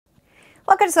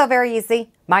Welcome to So Very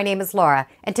Easy. My name is Laura,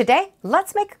 and today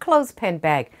let's make a clothespin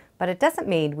bag, but it doesn't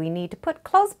mean we need to put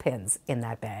clothespins in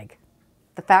that bag.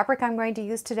 The fabric I'm going to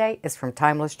use today is from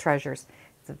Timeless Treasures.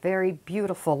 It's a very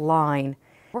beautiful line.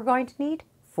 We're going to need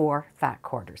 4 fat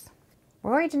quarters.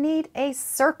 We're going to need a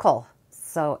circle,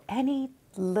 so any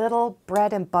little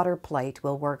bread and butter plate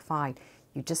will work fine.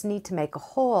 You just need to make a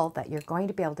hole that you're going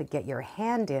to be able to get your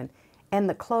hand in and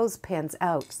the clothespins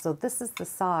out. So this is the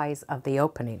size of the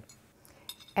opening.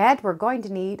 And we're going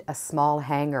to need a small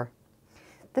hanger.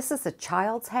 This is a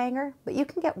child's hanger, but you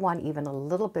can get one even a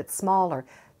little bit smaller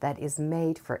that is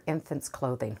made for infants'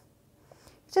 clothing.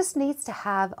 It just needs to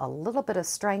have a little bit of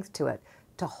strength to it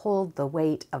to hold the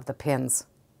weight of the pins.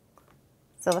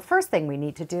 So the first thing we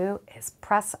need to do is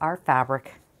press our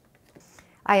fabric.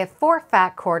 I have 4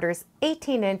 fat quarters,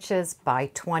 18 inches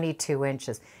by 22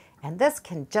 inches, and this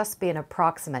can just be an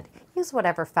approximate. Use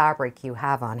whatever fabric you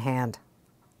have on hand.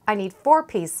 I need 4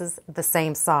 pieces the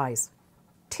same size.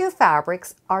 2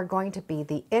 fabrics are going to be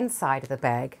the inside of the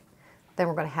bag. Then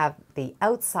we're going to have the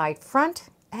outside front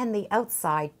and the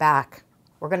outside back.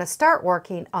 We're going to start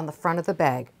working on the front of the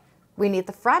bag. We need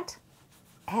the front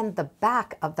and the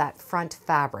back of that front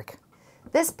fabric.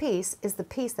 This piece is the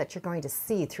piece that you're going to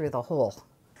see through the hole.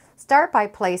 Start by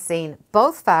placing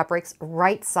both fabrics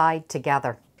right side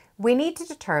together. We need to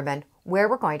determine where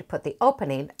we're going to put the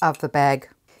opening of the bag.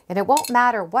 And it won't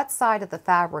matter what side of the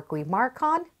fabric we mark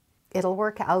on, it'll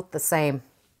work out the same.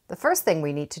 The first thing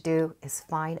we need to do is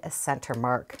find a center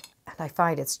mark. And I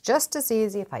find it's just as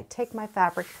easy if I take my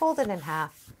fabric, fold it in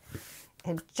half,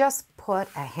 and just put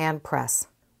a hand press.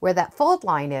 Where that fold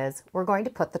line is, we're going to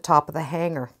put the top of the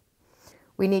hanger.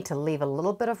 We need to leave a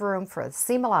little bit of room for a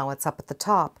seam allowance up at the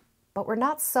top, but we're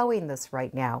not sewing this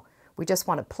right now. We just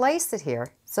want to place it here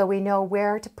so we know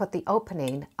where to put the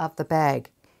opening of the bag.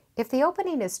 If the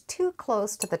opening is too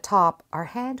close to the top, our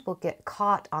hand will get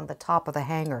caught on the top of the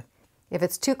hanger. If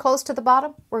it's too close to the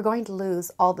bottom, we're going to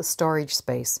lose all the storage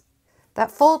space.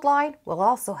 That fold line will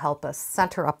also help us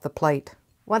center up the plate.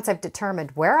 Once I've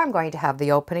determined where I'm going to have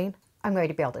the opening, I'm going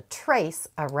to be able to trace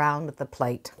around the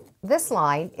plate. This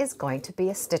line is going to be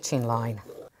a stitching line.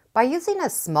 By using a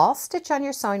small stitch on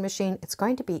your sewing machine, it's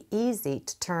going to be easy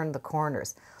to turn the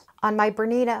corners. On my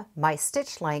Bernina, my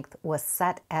stitch length was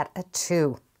set at a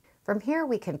 2. From here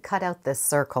we can cut out this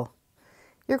circle.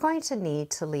 You're going to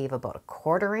need to leave about a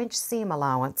 1/4 inch seam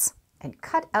allowance and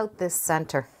cut out this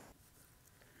center.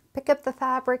 Pick up the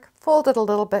fabric, fold it a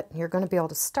little bit, and you're going to be able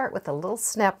to start with a little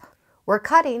snip. We're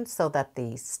cutting so that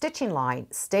the stitching line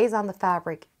stays on the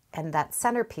fabric and that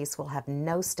centerpiece will have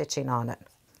no stitching on it.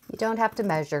 You don't have to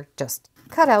measure, just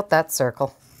cut out that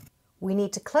circle. We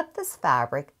need to clip this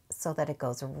fabric so that it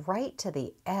goes right to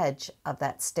the edge of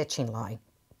that stitching line.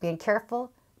 Being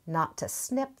careful not to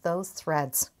snip those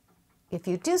threads. If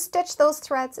you do stitch those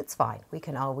threads, it's fine. We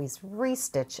can always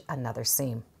re-stitch another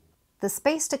seam. The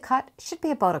space to cut should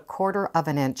be about a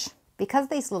 1/4 inch. Because of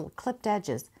these little clipped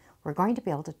edges, we're going to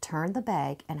be able to turn the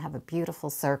bag and have a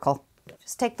beautiful circle.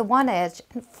 Just take the one edge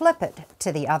and flip it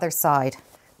to the other side.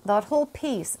 That whole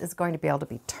piece is going to be able to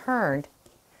be turned,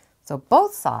 so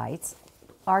both sides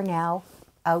are now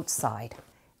outside.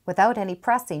 Without any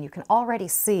pressing, you can already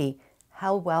see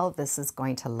how well this is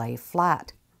going to lay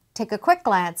flat. Take a quick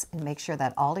glance and make sure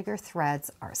that all of your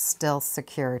threads are still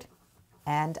secured,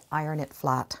 and iron it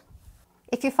flat.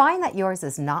 If you find that yours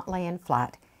is not laying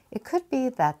flat, it could be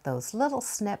that those little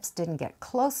snips didn't get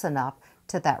close enough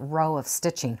to that row of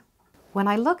stitching. When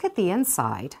I look at the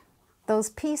inside,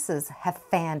 those pieces have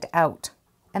fanned out,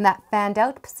 and that fanned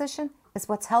out position is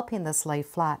what's helping this lay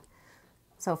flat.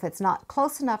 So if it's not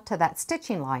close enough to that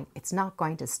stitching line, it's not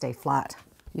going to stay flat.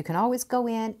 You can always go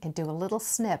in and do a little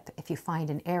snip if you find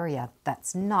an area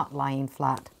that's not lying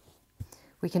flat.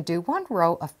 We can do 1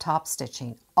 row of top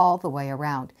stitching all the way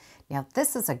around. Now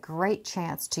this is a great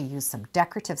chance to use some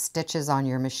decorative stitches on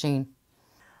your machine.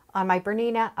 On my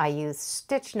Bernina, I use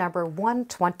stitch number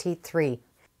 123.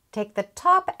 Take the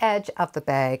top edge of the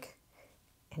bag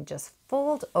and just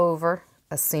fold over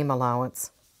a seam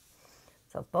allowance.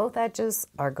 So both edges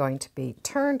are going to be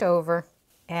turned over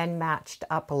and matched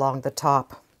up along the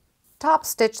top. Top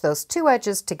stitch those 2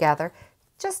 edges together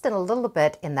just in a little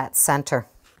bit in that center.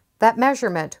 That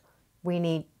measurement we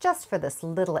need just for this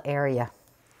little area.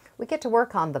 We get to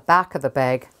work on the back of the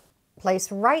bag. Place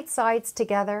right sides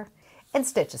together and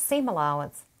stitch a seam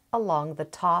allowance along the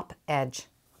top edge.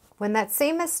 When that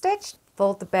seam is stitched,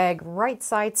 fold the bag right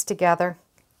sides together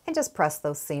and just press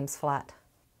those seams flat.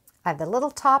 I have the little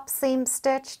top seam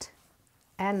stitched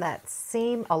and that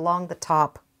seam along the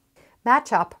top.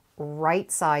 Match up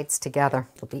right sides together.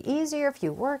 It'll be easier if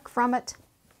you work from it,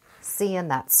 seeing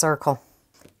that circle.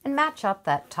 match up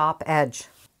that top edge.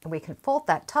 And we can fold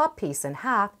that top piece in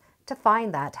half to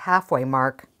find that halfway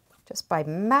mark just by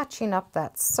matching up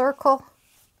that circle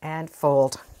and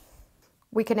fold.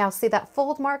 We can now see that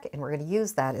fold mark, and we're going to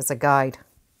use that as a guide.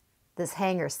 This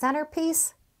hanger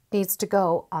centerpiece needs to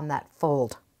go on that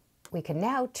fold. We can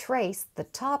now trace the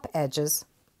top edges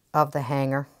of the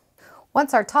hanger.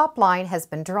 Once our top line has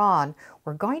been drawn,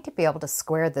 we're going to be able to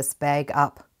square this bag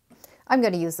up. I'm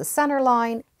going to use the center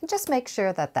line and just make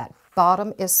sure that that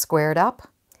bottom is squared up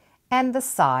and the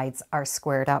sides are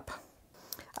squared up.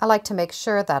 I like to make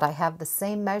sure that I have the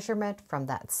same measurement from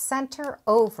that center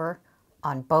over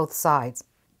on both sides.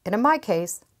 And in my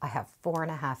case, I have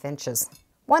 4.5 inches.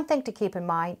 One thing to keep in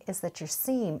mind is that your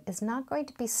seam is not going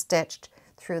to be stitched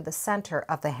through the center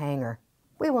of the hanger.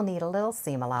 We will need a little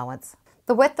seam allowance.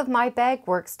 The width of my bag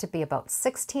works to be about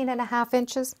 16.5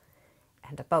 inches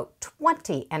and about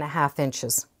 20.5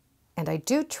 inches. And I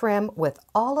do trim with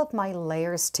all of my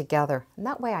layers together, and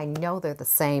that way I know they're the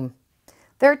same.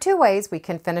 There are two ways we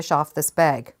can finish off this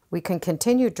bag. We can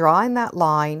continue drawing that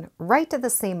line right to the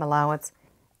seam allowance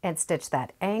and stitch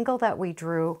that angle that we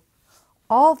drew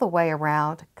all the way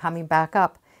around, coming back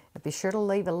up. And be sure to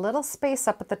leave a little space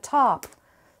up at the top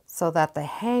so that the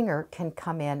hanger can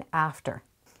come in after.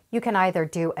 You can either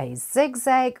do a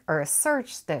zigzag or a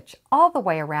serge stitch all the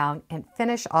way around and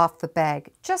finish off the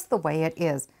bag just the way it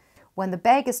is. When the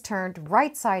bag is turned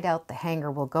right side out, the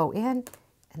hanger will go in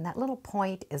and that little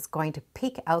point is going to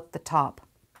peek out the top.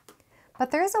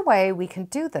 But there is a way we can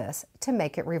do this to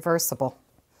make it reversible.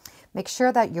 Make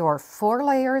sure that your 4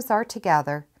 layers are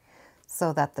together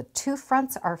so that the 2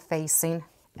 fronts are facing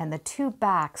and the 2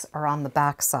 backs are on the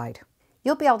back side.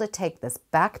 You'll be able to take this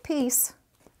back piece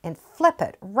and flip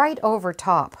it right over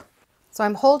top. So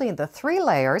I'm holding the 3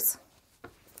 layers,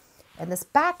 and this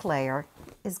back layer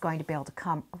is going to be able to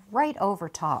come right over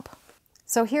top.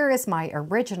 So here is my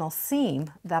original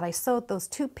seam that I sewed those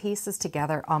 2 pieces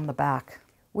together on the back.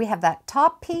 We have that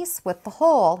top piece with the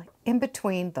hole in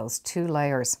between those 2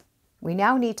 layers. We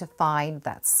now need to find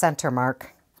that center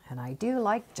mark, and I do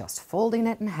like just folding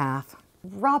it in half.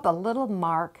 Rub a little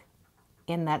mark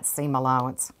in that seam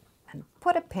allowance and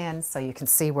put a pin so you can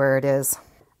see where it is.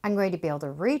 I'm going to be able to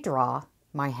redraw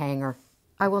my hanger.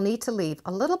 I will need to leave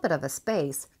a little bit of a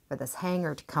space for this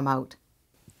hanger to come out.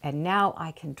 And now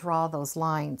I can draw those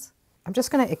lines. I'm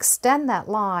just going to extend that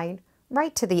line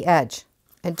right to the edge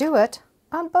and do it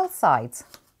on both sides.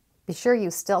 Be sure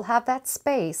you still have that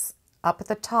space up at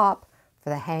the top for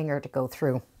the hanger to go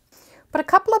through. Put a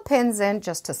couple of pins in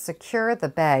just to secure the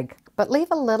bag, but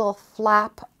leave a little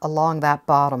flap along that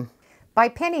bottom. By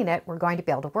pinning it, we're going to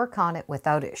be able to work on it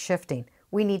without it shifting.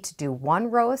 We need to do 1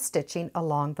 row of stitching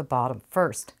along the bottom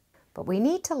first, but we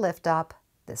need to lift up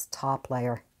this top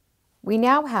layer. We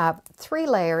now have 3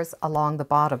 layers along the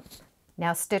bottom.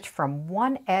 Now stitch from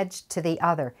one edge to the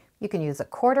other. You can use a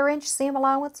 1/4 inch seam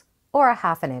allowance or a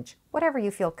 1/2 inch, whatever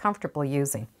you feel comfortable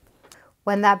using.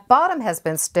 When that bottom has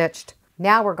been stitched,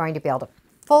 now we're going to be able to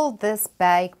fold this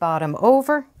bag bottom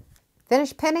over,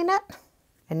 finish pinning it,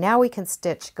 and now we can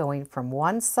stitch going from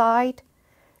one side,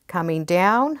 coming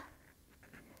down,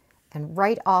 and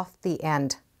right off the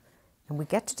end. And we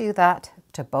get to do that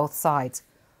to both sides.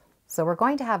 So we're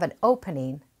going to have an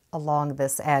opening along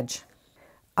this edge.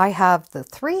 I have the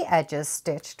 3 edges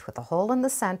stitched with a hole in the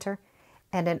center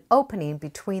and an opening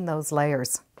between those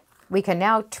layers. We can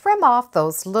now trim off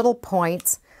those little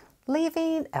points,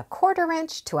 leaving a 1/4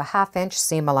 inch to a 1/2 inch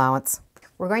seam allowance.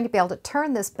 We're going to be able to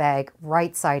turn this bag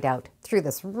right side out through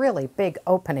this really big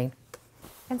opening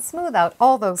and smooth out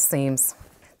all those seams.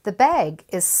 The bag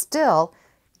is still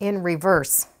in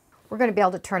reverse. We're going to be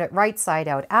able to turn it right side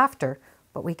out after,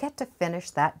 but we get to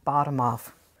finish that bottom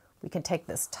off. We can take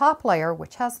this top layer,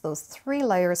 which has those 3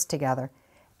 layers together,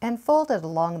 and fold it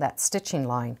along that stitching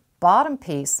line. Bottom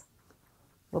piece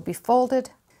will be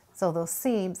folded so those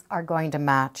seams are going to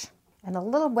match, and a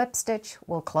little whip stitch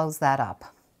will close that up.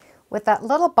 With that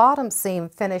little bottom seam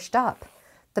finished up,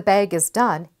 the bag is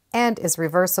done and is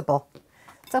reversible.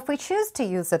 So if we choose to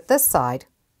use it this side,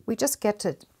 we just get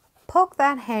to poke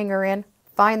that hanger in,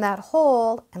 find that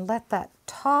hole, and let that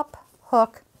top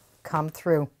hook come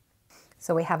through.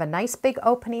 So we have a nice big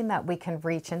opening that we can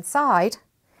reach inside,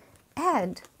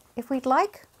 and if we'd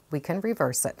like, we can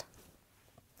reverse it.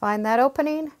 Find that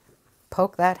opening,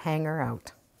 poke that hanger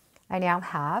out. I now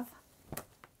have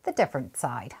the different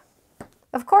side.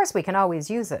 Of course, we can always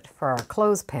use it for our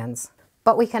clothespins,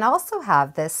 but we can also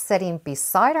have this sitting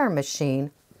beside our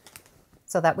machine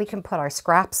so that we can put our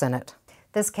scraps in it.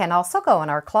 This can also go in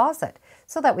our closet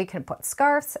so that we can put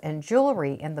scarves and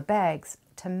jewelry in the bags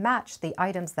to match the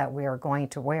items that we are going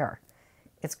to wear.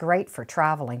 It's great for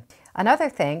traveling. Another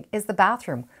thing is the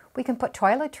bathroom. We can put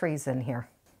toiletries in here.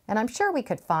 And I'm sure we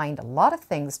could find a lot of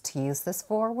things to use this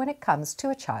for when it comes to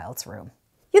a child's room.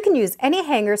 You can use any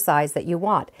hanger size that you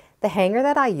want. The hanger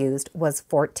that I used was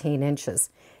 14 inches.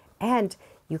 And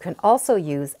you can also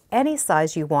use any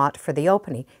size you want for the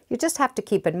opening. You just have to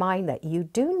keep in mind that you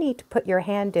do need to put your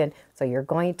hand in, so you're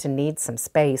going to need some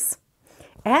space.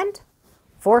 And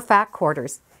 4 fat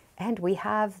quarters. And we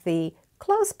have the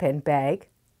clothespin bag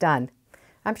done.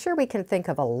 I'm sure we can think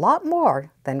of a lot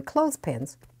more than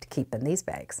clothespins to keep in these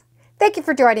bags. Thank you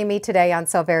for joining me today on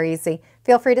Sew Very Easy.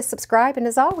 Feel free to subscribe, and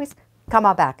as always, come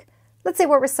on back. Let's see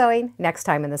what we're sewing next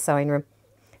time in the sewing room.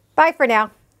 Bye for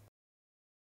now.